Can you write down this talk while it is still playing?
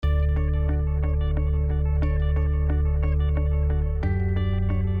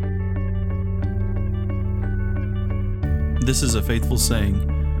This is a faithful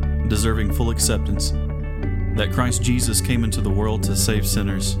saying, deserving full acceptance, that Christ Jesus came into the world to save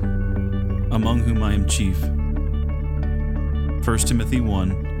sinners, among whom I am chief. 1 Timothy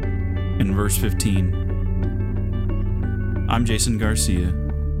 1 and verse 15. I'm Jason Garcia,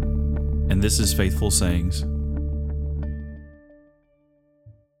 and this is Faithful Sayings.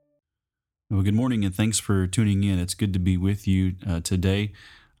 Well, good morning, and thanks for tuning in. It's good to be with you today.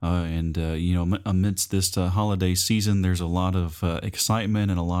 Amidst this holiday season, there's a lot of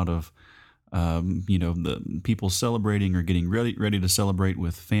excitement and a lot of, the people celebrating or getting ready to celebrate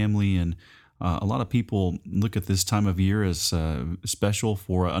with family. And a lot of people look at this time of year as special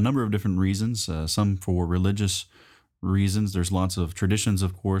for a number of different reasons, some for religious reasons. There's lots of traditions,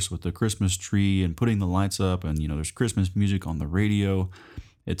 of course, with the Christmas tree and putting the lights up, and, there's Christmas music on the radio.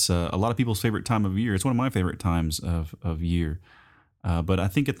 It's a lot of people's favorite time of year. It's one of my favorite times of year. But I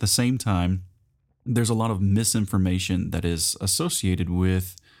think at the same time, there's a lot of misinformation that is associated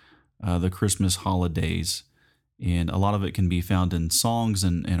with the Christmas holidays. And a lot of it can be found in songs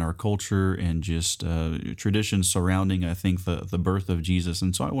and our culture and just traditions surrounding, I think, the birth of Jesus.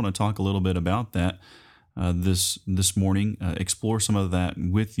 And so I want to talk a little bit about that this morning, explore some of that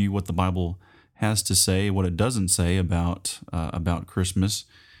with you, what the Bible has to say, what it doesn't say about Christmas,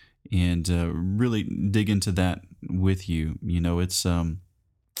 and really dig into that with you. It's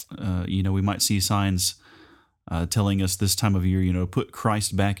we might see signs telling us this time of year, put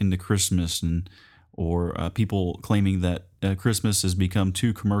Christ back into Christmas, or people claiming that Christmas has become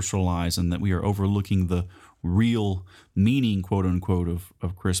too commercialized and that we are overlooking the real meaning, quote unquote,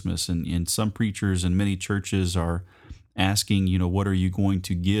 of Christmas. And some preachers and many churches are asking, what are you going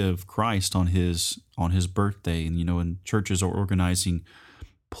to give Christ on his birthday? And churches are organizing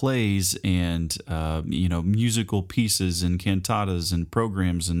plays and musical pieces and cantatas and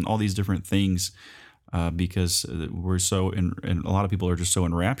programs and all these different things because we're so and a lot of people are just so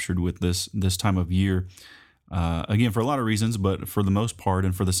enraptured with this time of year. Again, for a lot of reasons, but for the most part,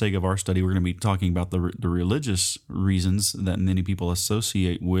 and for the sake of our study, we're going to be talking about the religious reasons that many people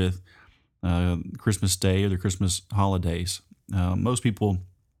associate with Christmas Day or the Christmas holidays. Most people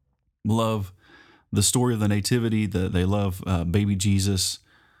love the story of the Nativity. They love baby Jesus.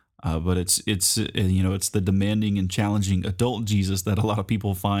 But it's the demanding and challenging adult Jesus that a lot of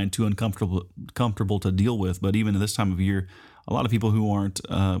people find too uncomfortable to deal with. But even at this time of year, a lot of people who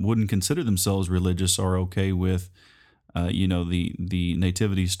wouldn't consider themselves religious are okay with, the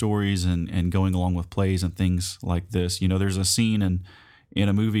nativity stories and going along with plays and things like this. There's a scene in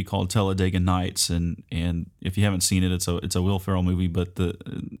a movie called Talladega Nights, and if you haven't seen it, it's a Will Ferrell movie. But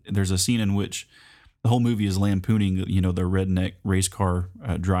there's a scene in which the whole movie is lampooning, the redneck race car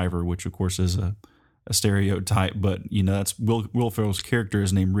driver, which of course is a stereotype. But that's Will Ferrell's character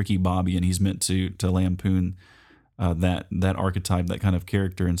is named Ricky Bobby, and he's meant to lampoon that archetype, that kind of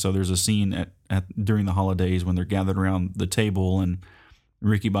character. And so there's a scene at during the holidays when they're gathered around the table, and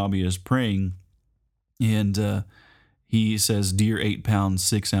Ricky Bobby is praying, and he says, "Dear 8-pound,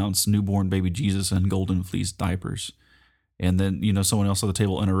 6-ounce newborn baby Jesus in golden fleece diapers." And then, someone else at the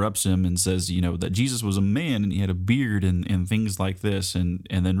table interrupts him and says, that Jesus was a man and he had a beard and things like this. And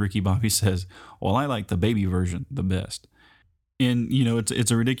then Ricky Bobby says, "Well, I like the baby version the best." And, it's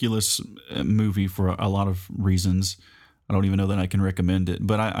a ridiculous movie for a lot of reasons. I don't even know that I can recommend it.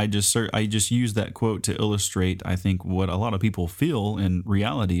 But I just use that quote to illustrate, I think, what a lot of people feel in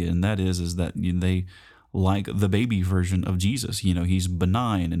reality. And that is that they like the baby version of Jesus. He's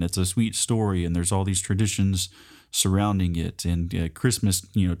benign and it's a sweet story and there's all these traditions surrounding it, and Christmas,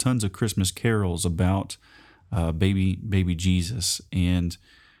 tons of Christmas carols about baby Jesus. And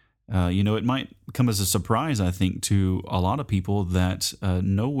it might come as a surprise, I think, to a lot of people that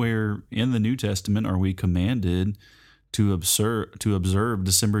nowhere in the New Testament are we commanded to observe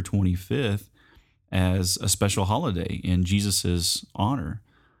December 25th as a special holiday in Jesus's honor.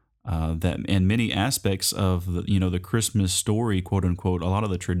 That and many aspects of the Christmas story, quote unquote, a lot of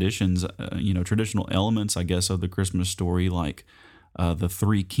the traditions, traditional elements, I guess, of the Christmas story, like the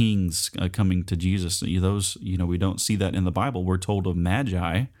three kings coming to Jesus. Those, we don't see that in the Bible. We're told of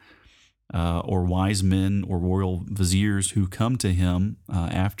magi or wise men or royal viziers who come to him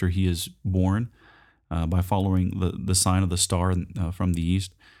after he is born by following the sign of the star from the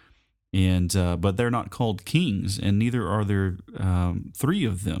east. And but they're not called kings, and neither are there three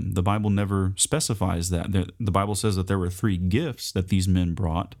of them. The Bible never specifies that. The Bible says that there were three gifts that these men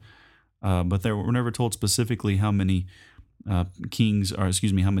brought, but we're never told specifically how many how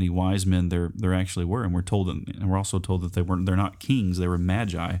many wise men there actually were. And we're also told that they're not kings; they were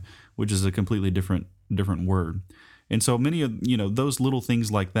magi, which is a completely different word. And so many of those little things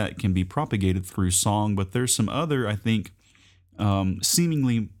like that can be propagated through song, but there's some other, I think,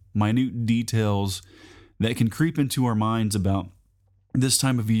 seemingly minute details that can creep into our minds about this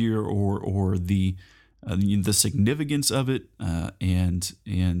time of year, or the significance of it, and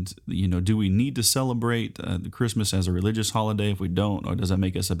do we need to celebrate the Christmas as a religious holiday? If we don't, or does that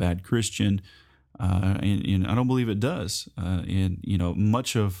make us a bad Christian? And I don't believe it does. And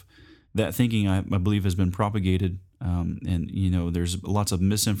much of that thinking, I believe, has been propagated, and there's lots of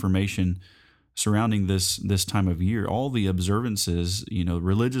misinformation surrounding this time of year. All the observances,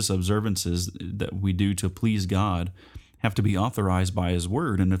 religious observances that we do to please God, have to be authorized by His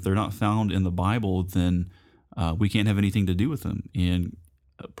Word, and if they're not found in the Bible, then we can't have anything to do with them. And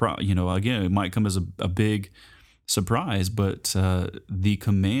again, it might come as a big surprise, but the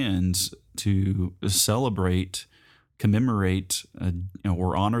commands to celebrate, commemorate,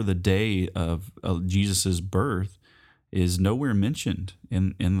 or honor the day of Jesus's birth is nowhere mentioned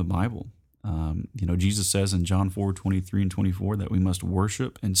in the Bible. Jesus says in John 4:23 and 24 that we must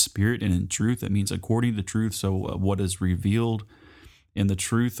worship in spirit and in truth. That means according to truth, so what is revealed in the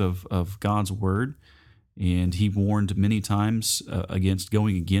truth of God's word. And He warned many times against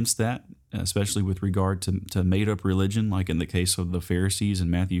going against that, especially with regard to made-up religion, like in the case of the Pharisees in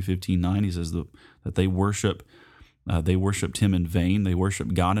Matthew 15:9. He says that they worshipped Him in vain. They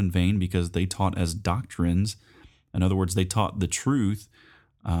worshiped God in vain because they taught as doctrines. In other words, they taught the truth,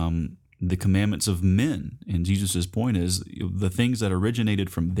 the commandments of men. And Jesus' point is the things that originated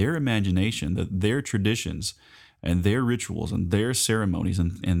from their imagination, that their traditions and their rituals and their ceremonies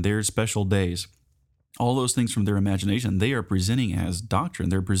and their special days, all those things from their imagination, they are presenting as doctrine.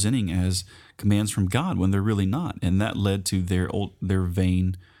 They're presenting as commands from God when they're really not. And that led to their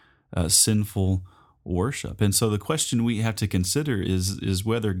vain, sinful worship. And so the question we have to consider is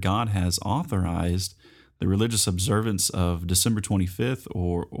whether God has authorized the religious observance of December 25th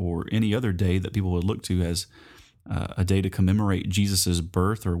or any other day that people would look to as a day to commemorate Jesus'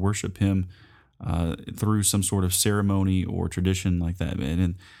 birth or worship Him through some sort of ceremony or tradition like that.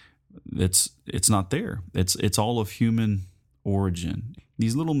 And it's not there. It's all of human origin.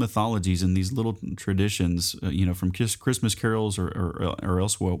 These little mythologies and these little traditions, from Christmas carols or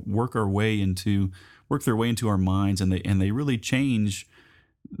elsewhere, work their way into our minds, and they really change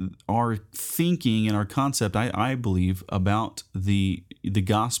our thinking and our concept, I believe, about the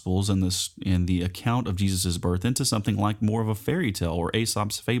Gospels and the account of Jesus' birth into something like more of a fairy tale or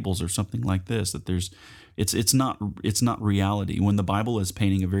Aesop's fables or something like this. That it's not reality. When the Bible is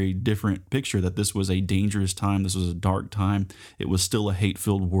painting a very different picture, that this was a dangerous time, this was a dark time, it was still a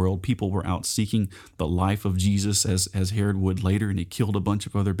hate-filled world. People were out seeking the life of Jesus, as Herod would later, and he killed a bunch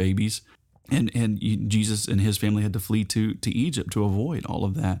of other babies. And Jesus and his family had to flee to Egypt to avoid all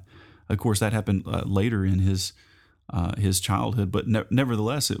of that. Of course, that happened later in his childhood, but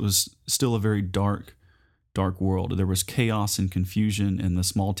nevertheless, it was still a very dark world. There was chaos and confusion in the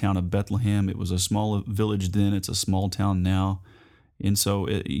small town of Bethlehem. It was a small village then; it's a small town now, and so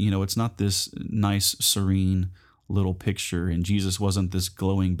it's not this nice, serene little picture. And Jesus wasn't this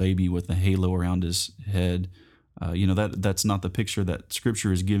glowing baby with a halo around his head. That's not the picture that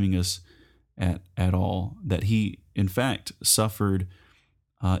Scripture is giving us at all. That He, in fact, suffered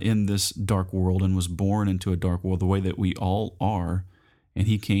in this dark world and was born into a dark world the way that we all are, and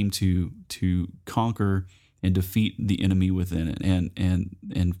He came to conquer and defeat the enemy within it,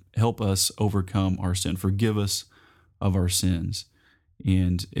 and help us overcome our sin, forgive us of our sins.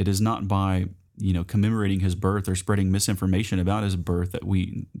 And it is not by commemorating His birth or spreading misinformation about His birth that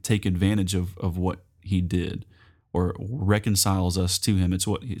we take advantage of what He did or reconciles us to Him. It's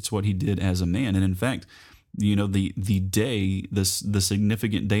what He did as a man. And in fact, the day, the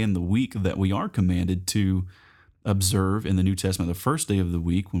significant day in the week that we are commanded to observe in the New Testament, the first day of the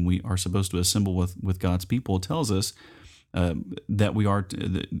week when we are supposed to assemble with God's people, tells us that we are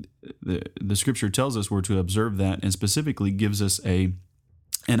the Scripture tells us we're to observe that, and specifically gives us an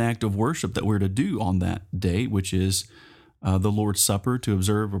act of worship that we're to do on that day, which is the Lord's Supper, to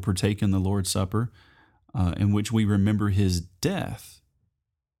observe or partake in the Lord's Supper, in which we remember His death,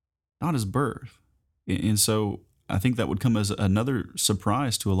 not His birth. And so I think that would come as another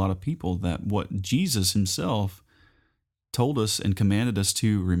surprise to a lot of people, that what Jesus Himself told us and commanded us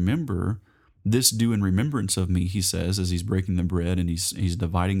to remember, this do in remembrance of me, He says, as He's breaking the bread and He's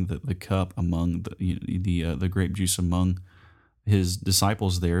dividing the cup among the grape juice among His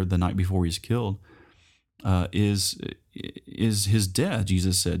disciples there the night before He's killed, is His death.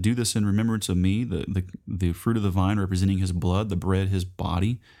 Jesus said, "Do this in remembrance of me." The fruit of the vine representing His blood, the bread His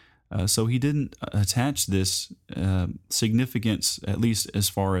body. So He didn't attach this significance, at least as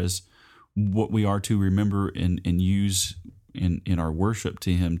far as what we are to remember and use in our worship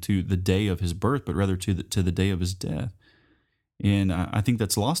to Him, to the day of His birth, but rather to the day of His death. And I think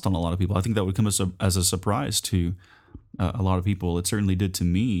that's lost on a lot of people. I think that would come as a surprise to a lot of people. It certainly did to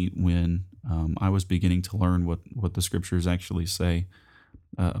me when I was beginning to learn what the scriptures actually say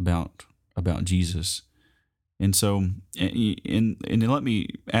about Jesus. And so, and let me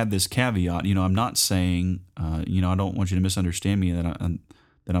add this caveat. I'm not saying, I don't want you to misunderstand me that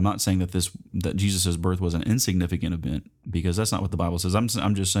I'm not saying that Jesus's birth was an insignificant event, because that's not what the Bible says.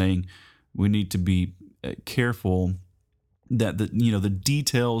 I'm just saying we need to be careful that the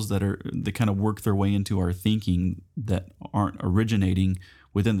details that kind of work their way into our thinking that aren't originating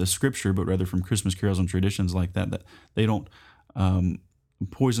within the Scripture, but rather from Christmas carols and traditions like that they don't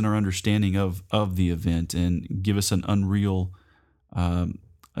poison our understanding of the event and give us an unreal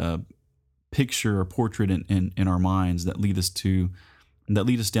picture or portrait in our minds that lead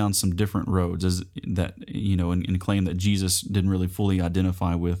us down some different roads, and claim that Jesus didn't really fully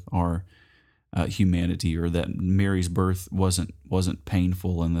identify with our humanity, or that Mary's birth wasn't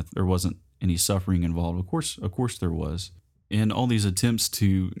painful and that there wasn't any suffering involved. Of course there was. And all these attempts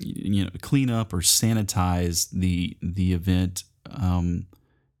to clean up or sanitize the event, and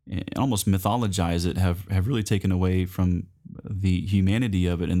almost mythologize it, have really taken away from the humanity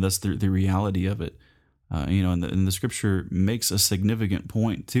of it, and thus the reality of it. And the Scripture makes a significant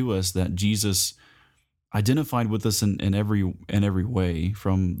point to us that Jesus identified with us in every way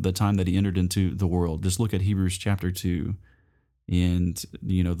from the time that he entered into the world. Just look at Hebrews chapter 2, and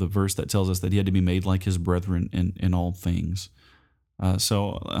the verse that tells us that he had to be made like his brethren in all things.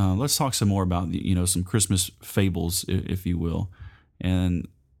 So let's talk some more about some Christmas fables, if you will. And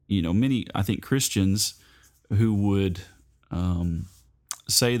many, I think, Christians who would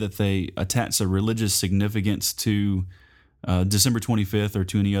say that they attach a religious significance to December 25th or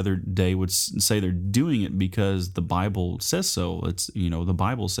to any other day would say they're doing it because the Bible says so. It's the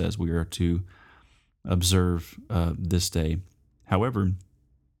Bible says we are to observe this day. However,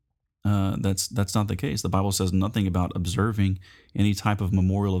 that's not the case. The Bible says nothing about observing any type of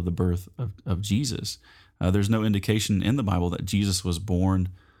memorial of the birth of Jesus. There's no indication in the Bible that Jesus was born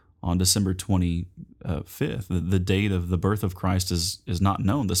on December 25th. The date of the birth of Christ is not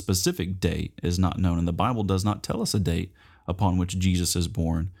known. The specific date is not known, and the Bible does not tell us a date upon which Jesus is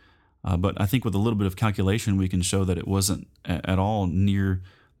born. But I think with a little bit of calculation, we can show that it wasn't at all near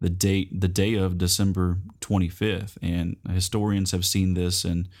the day of December 25th. And historians have seen this,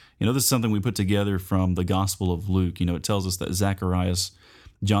 and this is something we put together from the Gospel of Luke. It tells us that Zacharias,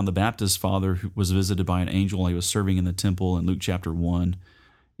 John the Baptist's father, was visited by an angel while he was serving in the temple in Luke chapter 1.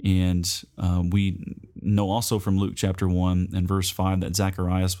 And we know also from Luke chapter 1 and verse 5 that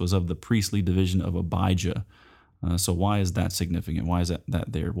Zacharias was of the priestly division of Abijah. So why is that significant? Why is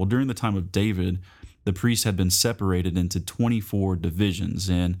that there? Well, during the time of David, the priests had been separated into 24 divisions,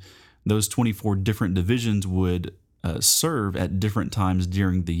 and those 24 different divisions would serve at different times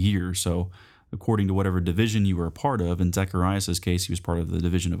during the year. So according to whatever division you were a part of, in Zacharias' case, he was part of the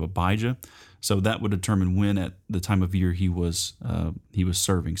division of Abijah. So that would determine when at the time of year he was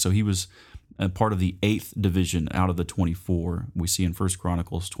serving. So he was a part of the 8th division out of the 24 we see in 1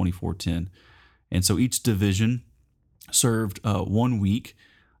 Chronicles 24:10. And so each division served 1 week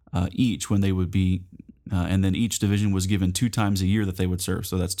each when they would be, and then each division was given 2 times a year that they would serve.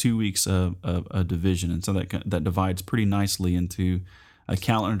 So that's 2 weeks of a division. And so that divides pretty nicely into a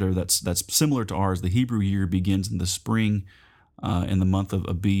calendar that's similar to ours. The Hebrew year begins in the spring in the month of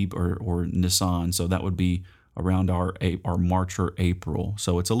Abib or Nisan. So that would be around our March or April.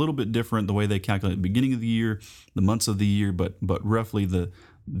 So it's a little bit different the way they calculate the beginning of the year, the months of the year, but roughly the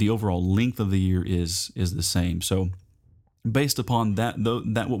overall length of the year is the same. So based upon that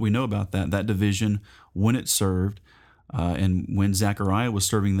what we know about that division, when it served, and when Zechariah was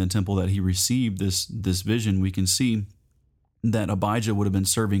serving in the temple that he received this vision, we can see that Abijah would have been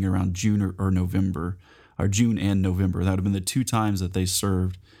serving around June or November, or June and November. That would have been the 2 times that they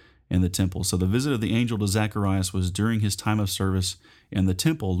served in the temple. So the visit of the angel to Zacharias was during his time of service in the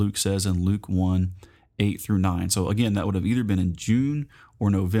temple, Luke says in Luke 1:8-9. So again, that would have either been in June or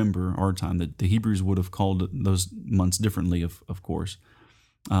November, our time. The Hebrews would have called those months differently, of course.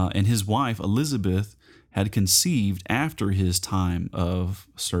 And his wife, Elizabeth, had conceived after his time of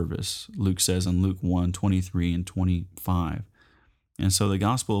service, Luke says in Luke 1:23-25. And so the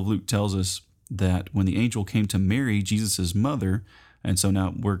Gospel of Luke tells us that when the angel came to Mary, Jesus' mother, and so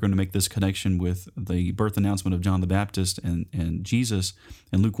now we're going to make this connection with the birth announcement of John the Baptist and Jesus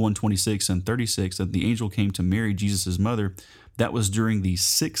in Luke 1:26-36, that the angel came to Mary, Jesus' mother. That was during the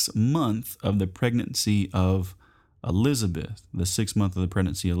 6th month of the pregnancy of Elizabeth, the 6th month of the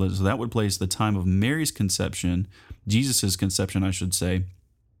pregnancy of Elizabeth. So that would place the time of Mary's conception, Jesus' conception, I should say,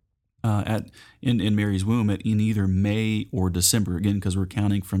 at in Mary's womb in either May or December. Again, because we're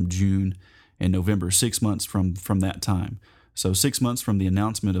counting from June and November, 6 months from that time. So 6 months from the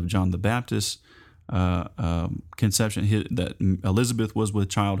announcement of John the Baptist conception, that Elizabeth was with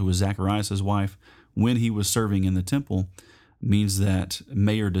child, who was Zacharias' wife, when he was serving in the temple, means that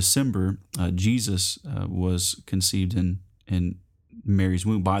May or December, Jesus was conceived in Mary's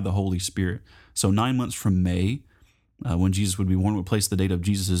womb by the Holy Spirit. So 9 months from May, when Jesus would be born, would place the date of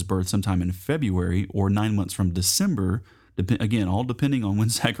Jesus' birth sometime in February, or 9 months from December, again, all depending on when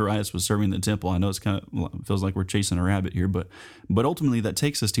Zacharias was serving the temple. I know it's feels like we're chasing a rabbit here, but ultimately that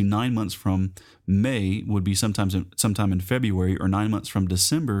takes us to 9 months from May would be sometime in February, or 9 months from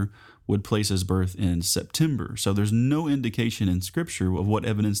December would place his birth in September. So there's no indication in Scripture of what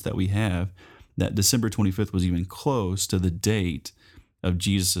evidence that we have that December 25th was even close to the date of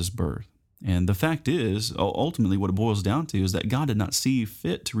Jesus' birth. And the fact is, ultimately, what it boils down to is that God did not see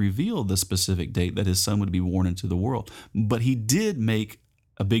fit to reveal the specific date that his son would be born into the world. But he did make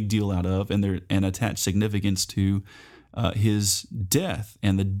a big deal out of and attach significance to his death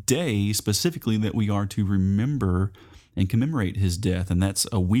and the day specifically that we are to remember and commemorate his death. And that's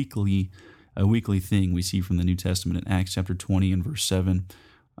a weekly thing we see from the New Testament in Acts chapter 20 and verse 7.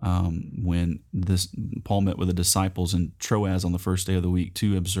 When Paul met with the disciples in Troas on the first day of the week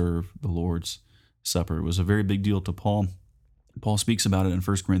to observe the Lord's Supper. It was a very big deal to Paul. Paul speaks about it in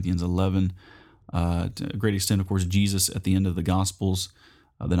 1 Corinthians 11. To a great extent, of course, Jesus at the end of the Gospels,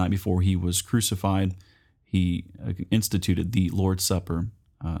 the night before he was crucified, he instituted the Lord's Supper,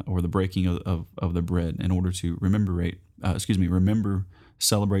 or the breaking of the bread, in order to remember,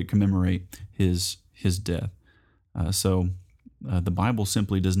 celebrate, commemorate his death. The Bible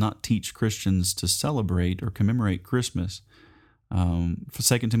simply does not teach Christians to celebrate or commemorate Christmas.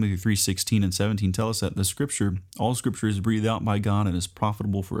 2 Timothy 3:16 and 17 tell us that all Scripture is breathed out by God and is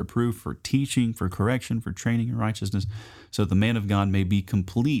profitable for reproof, for teaching, for correction, for training in righteousness, so that the man of God may be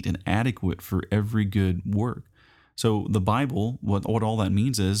complete and adequate for every good work. So the Bible, what all that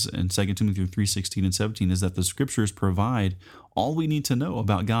means is, in 2 Timothy 3:16 and 17, is that the Scriptures provide all we need to know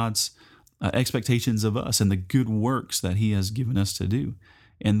about God's expectations of us and the good works that he has given us to do.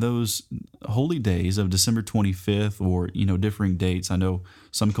 And those holy days of December 25th, or differing dates. I know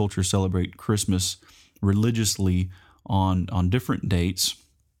some cultures celebrate Christmas religiously on different dates,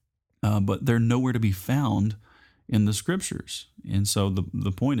 but they're nowhere to be found in the Scriptures. And so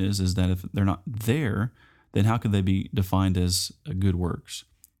the point is that if they're not there, then how could they be defined as good works?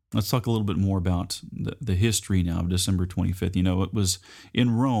 Let's talk a little bit more about the history now of December 25th. It was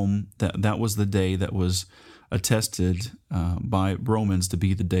in Rome that was the day that was attested by Romans to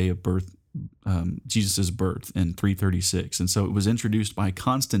be the day of birth, Jesus' birth in 336. And so it was introduced by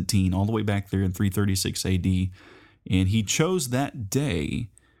Constantine all the way back there in 336 AD. And he chose that day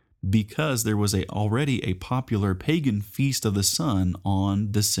because there was already a popular pagan feast of the sun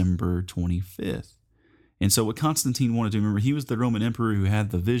on December 25th. And so what Constantine wanted to remember, he was the Roman emperor who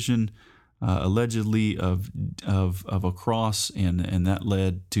had the vision, allegedly, of a cross, and that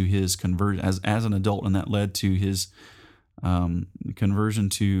led to his conversion as an adult, and that led to his conversion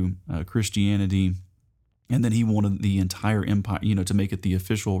to Christianity. And then he wanted the entire empire, to make it the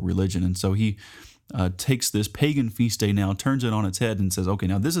official religion. And so he takes this pagan feast day now, turns it on its head, and says, okay,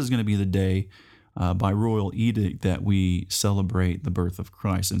 now this is going to be the day by royal edict that we celebrate the birth of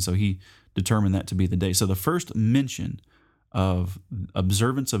Christ. And so he determined that to be the day. So the first mention of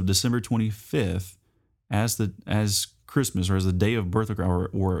observance of December 25th as Christmas, or as the day of birth of Christ,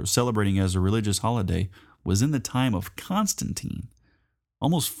 or celebrating as a religious holiday, was in the time of Constantine,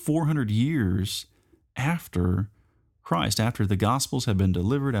 almost 400 years after Christ, after the Gospels had been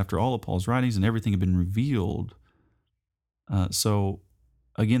delivered, after all of Paul's writings and everything had been revealed. So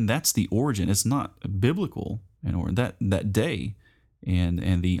again, that's the origin. It's not biblical, that day.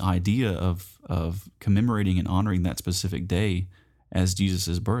 And the idea of commemorating and honoring that specific day as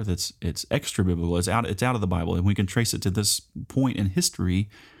Jesus' birth, it's extra biblical. It's out of the Bible, and we can trace it to this point in history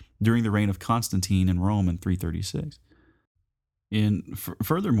during the reign of Constantine in Rome in 336. And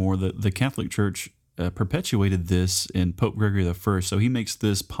furthermore, the Catholic Church perpetuated this in Pope Gregory I. So he makes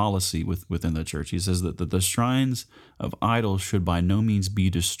this policy within the church. He says that the shrines of idols should by no means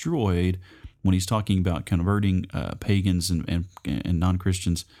be destroyed. When he's talking about converting pagans and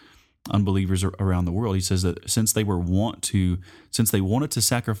non-Christians, unbelievers around the world, he says that since they wanted to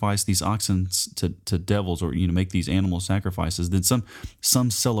sacrifice these oxen to devils, or make these animal sacrifices, then some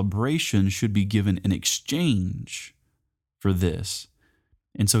celebration should be given in exchange for this.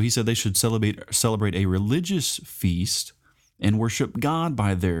 And so he said they should celebrate a religious feast and worship God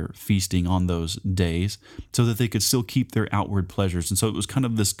by their feasting on those days so that they could still keep their outward pleasures. And so it was kind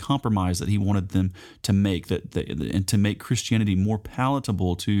of this compromise that he wanted them to make, and to make Christianity more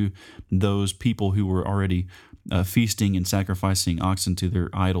palatable to those people who were already feasting and sacrificing oxen to their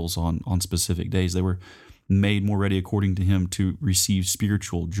idols on specific days. They were made more ready, according to him, to receive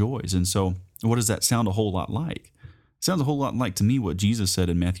spiritual joys. And so what does that sound a whole lot like? It sounds a whole lot like, to me, what Jesus said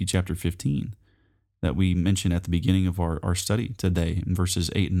in Matthew chapter 15 that we mentioned at the beginning of our study today in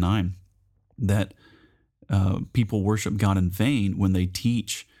verses 8 and 9, that people worship God in vain when they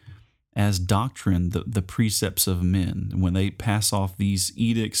teach as doctrine the precepts of men, when they pass off these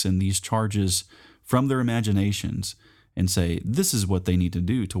edicts and these charges from their imaginations and say, this is what they need to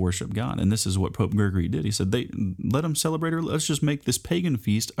do to worship God. And this is what Pope Gregory did. He said, let them celebrate, or let's just make this pagan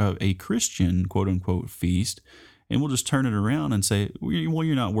feast a Christian, quote unquote, feast. And we'll just turn it around and say, well,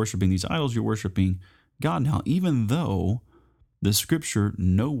 you're not worshiping these idols, you're worshiping God now, even though the scripture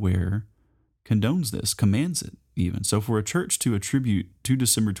nowhere condones this, commands it even. So for a church to attribute to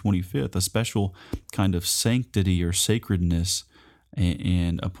December 25th a special kind of sanctity or sacredness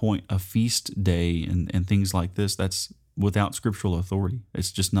and appoint a feast day and things like this, that's without scriptural authority.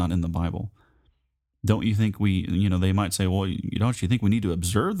 It's just not in the Bible. Don't you think they might say, well, don't you think we need to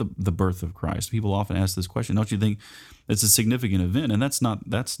observe the birth of Christ? People often ask this question. Don't you think it's a significant event? And that's not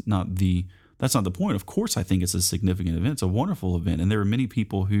the point. Of course, I think it's a significant event. It's a wonderful event. And there are many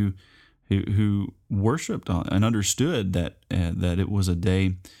people who worshipped and understood that it was a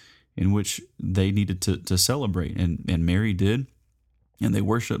day in which they needed to celebrate. And Mary did, and they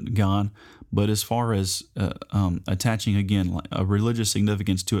worshiped God. But as far as attaching, again, a religious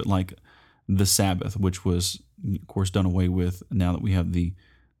significance to it, like the Sabbath, which was, of course, done away with now that we have the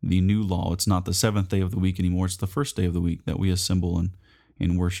new law. It's not the seventh day of the week anymore. It's the first day of the week that we assemble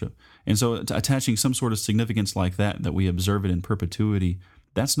in worship. And so attaching some sort of significance like that we observe it in perpetuity,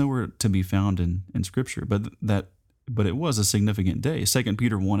 that's nowhere to be found in Scripture. But it was a significant day. 2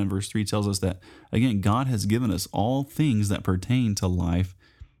 Peter 1 and verse 3 tells us that, again, God has given us all things that pertain to life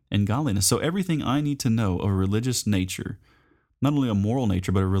and godliness. So everything I need to know of a religious nature, not only a moral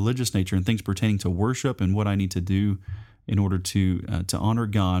nature, but a religious nature, and things pertaining to worship and what I need to do in order to honor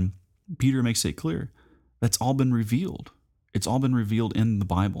God, Peter makes it clear. That's all been revealed. It's all been revealed in the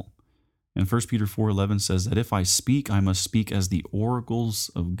Bible. And 1 Peter 4:11 says that if I speak, I must speak as the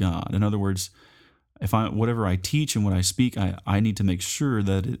oracles of God. In other words, whatever I teach and what I speak, I need to make sure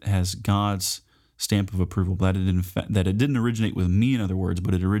that it has God's stamp of approval, that it didn't originate with me, in other words,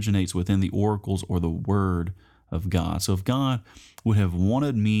 but it originates within the oracles or the Word of God. So if God would have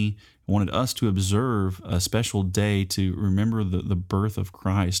wanted us to observe a special day to remember the birth of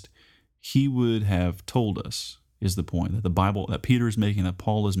Christ, he would have told us, is the point that the Bible, that Peter is making, that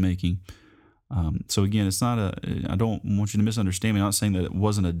Paul is making. So again, it's not I don't want you to misunderstand me. I'm not saying that it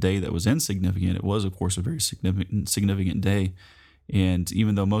wasn't a day that was insignificant. It was, of course, a very significant day. And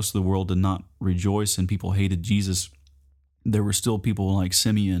even though most of the world did not rejoice and people hated Jesus, there were still people like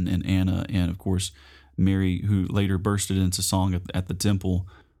Simeon and Anna and, of course, Mary, who later bursted into song at the temple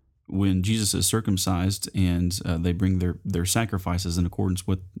when Jesus is circumcised, and they bring their sacrifices in accordance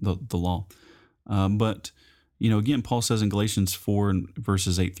with the law. But again, Paul says in Galatians 4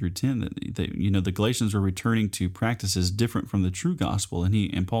 verses 8 through 10 that the Galatians were returning to practices different from the true gospel,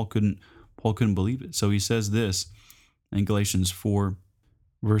 and Paul couldn't believe it. So he says this in Galatians 4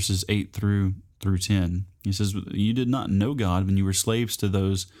 verses 8 through 10. He says, "You did not know God when you were slaves to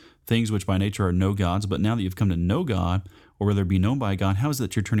those things which by nature are no gods, but now that you've come to know God, or whether be known by God, how is it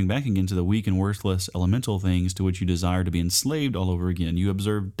that you're turning back again to the weak and worthless elemental things to which you desire to be enslaved all over again? You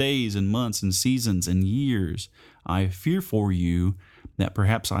observe days and months and seasons and years. I fear for you that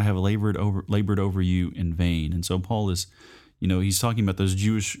perhaps I have labored over you in vain." And so Paul is, he's talking about those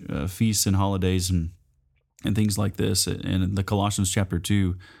Jewish feasts and holidays and things like this. And in the Colossians chapter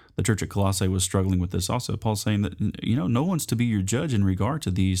 2, the church at Colossae was struggling with this also. Paul's saying that, no one's to be your judge in regard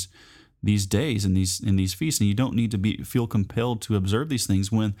to these days and these feasts, and you don't need to feel compelled to observe these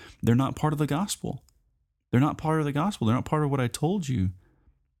things when they're not part of the gospel. They're not part of the gospel. They're not part of what I told you.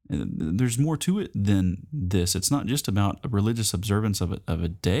 There's more to it than this. It's not just about a religious observance of a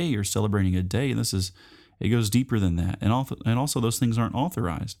day or celebrating a day. It goes deeper than that. And also those things aren't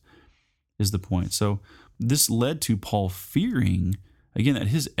authorized, is the point. So this led to Paul fearing, again, that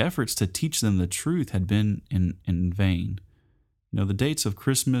his efforts to teach them the truth had been in vain. The dates of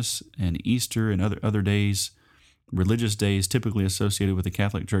Christmas and Easter and other days, religious days typically associated with the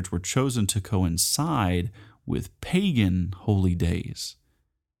Catholic Church, were chosen to coincide with pagan holy days.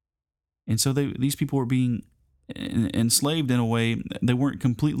 And so these people were being enslaved in a way. They weren't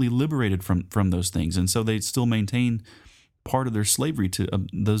completely liberated from those things. And so they still maintained part of their slavery to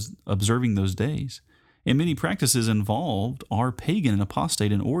those observing those days. And many practices involved are pagan and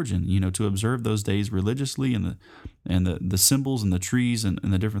apostate in origin. To observe those days religiously, and the symbols and the trees and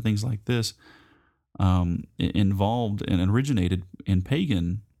the different things like this involved and originated in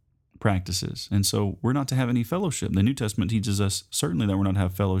pagan practices. And so we're not to have any fellowship. The New Testament teaches us certainly that we're not to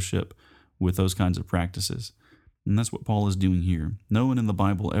have fellowship with those kinds of practices. And that's what Paul is doing here. No one in the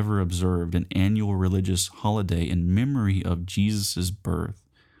Bible ever observed an annual religious holiday in memory of Jesus' birth,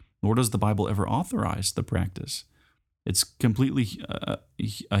 nor does the Bible ever authorize the practice. It's completely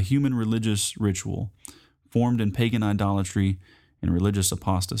a human religious ritual formed in pagan idolatry and religious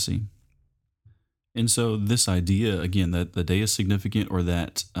apostasy. And so this idea, again, that the day is significant, or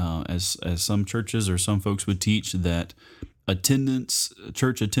that as some churches or some folks would teach, that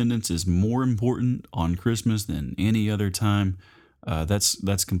church attendance is more important on Christmas than any other time,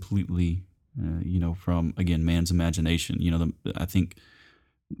 that's completely, from, again, man's imagination. I think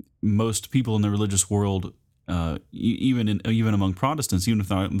most people in the religious world, even among Protestants, even if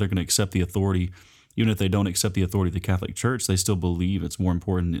they're going to accept the authority, even if they don't accept the authority of the Catholic Church, they still believe it's more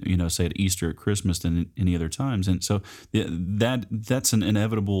important, say at Easter, at Christmas, than any other times. And so that's an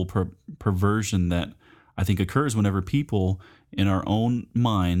inevitable perversion that I think occurs whenever people in our own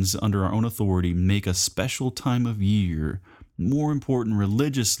minds, under our own authority, make a special time of year more important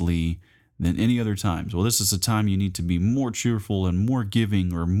religiously than any other times. Well, this is a time you need to be more cheerful and more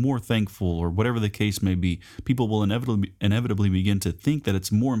giving or more thankful, or whatever the case may be. People will inevitably begin to think that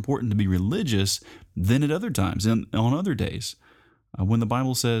it's more important to be religious than at other times and on other days. When the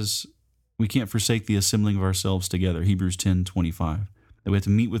Bible says we can't forsake the assembling of ourselves together, Hebrews 10:25, that we have to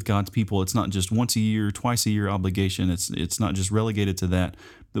meet with God's people. It's not just once a year, twice a year obligation. It's not just relegated to that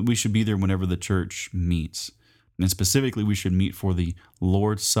we should be there whenever the church meets. And specifically, we should meet for the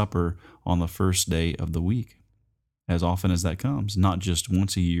Lord's Supper on the first day of the week, as often as that comes, not just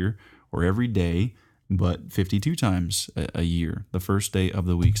once a year or every day, but 52 times a year, the first day of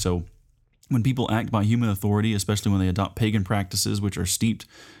the week. So when people act by human authority, especially when they adopt pagan practices, which are steeped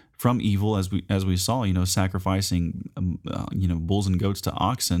from evil, as we saw, sacrificing, bulls and goats to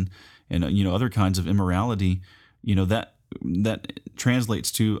oxen, and other kinds of immorality, that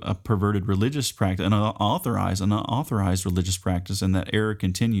translates to a perverted religious practice, an unauthorized religious practice, and that error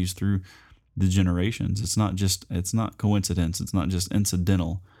continues through the generations. It's not coincidence. It's not just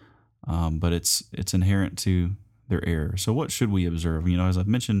incidental, but it's inherent to their error. So what should we observe? As I've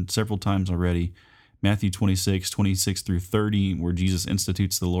mentioned several times already, Matthew 26 through 30, where Jesus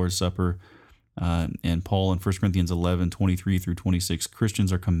institutes the Lord's Supper, and Paul in 1 Corinthians 11:23 through 26,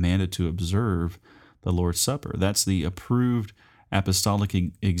 Christians are commanded to observe the Lord's Supper. That's the approved apostolic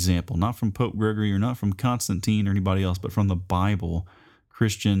example, not from Pope Gregory or not from Constantine or anybody else, but from the Bible.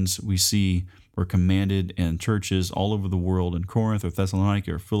 Christians, we see, were commanded, and churches all over the world, in Corinth or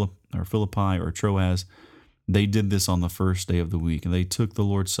Thessalonica or Philippi or Troas, they did this on the first day of the week. And they took the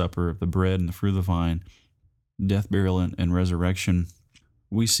Lord's Supper, the bread and the fruit of the vine, death, burial, and resurrection.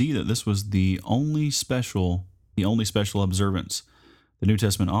 We see that this was the only special observance the New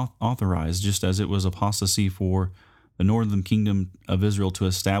Testament authorized, just as it was apostasy for the northern kingdom of Israel to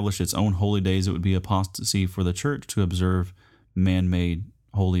establish its own holy days. It would be apostasy for the church to observe man-made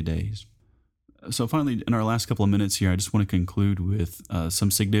holy days. So finally, in our last couple of minutes here, I just want to conclude with some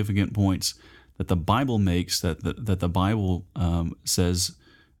significant points that the Bible makes, that the Bible says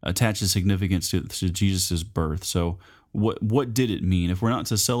attaches significance to Jesus' birth. So what did it mean? If we're not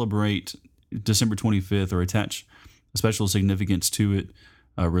to celebrate December 25th or attach a special significance to it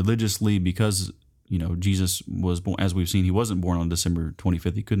religiously, because Jesus was born, as we've seen, he wasn't born on December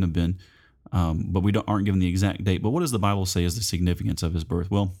 25th. He couldn't have been, but we aren't given the exact date. But what does the Bible say is the significance of his birth?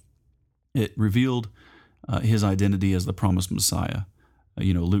 Well, it revealed his identity as the promised Messiah.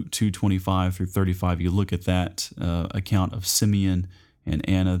 Luke 2:25 through 35. You look at that account of Simeon and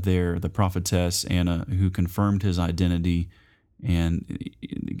Anna there, the prophetess Anna, who confirmed his identity, and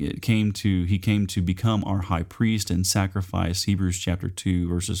he came to become our high priest and sacrifice. Hebrews chapter 2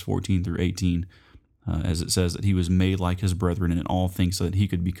 verses 14 through 18, as it says that he was made like his brethren in all things, so that he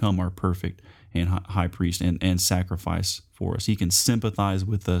could become our perfect and high priest and sacrifice for us. He can sympathize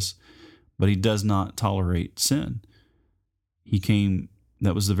with us, but he does not tolerate sin.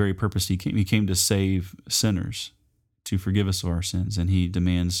 That was the very purpose he came. He came to save sinners, to forgive us of our sins, and he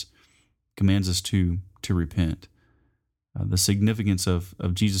commands us to repent. The significance of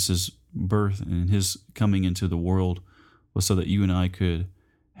Jesus' birth and his coming into the world was so that you and I could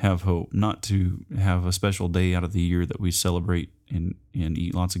have hope, not to have a special day out of the year that we celebrate and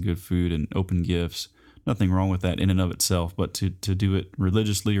eat lots of good food and open gifts. Nothing wrong with that in and of itself, but to do it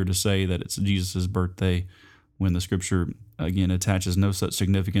religiously, or to say that it's Jesus' birthday when the Scripture again attaches no such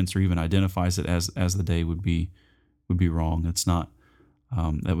significance or even identifies it as the day would be wrong. It's not.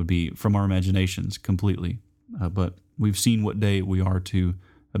 That would be from our imaginations completely. But we've seen what day we are to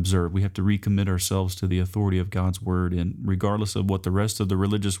observe. We have to recommit ourselves to the authority of God's word, and regardless of what the rest of the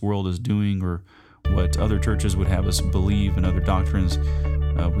religious world is doing or what other churches would have us believe and other doctrines,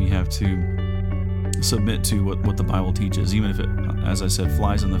 we have to submit to what the Bible teaches, even if it, as I said,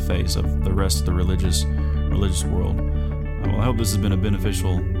 flies in the face of the rest of the religious world. Well, I hope this has been a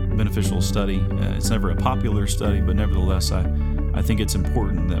beneficial study. It's never a popular study, but nevertheless, I think it's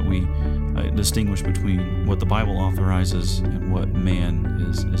important that we distinguish between what the Bible authorizes and what man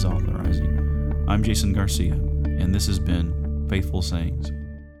is authorizing. I'm Jason Garcia, and this has been Faithful Sayings.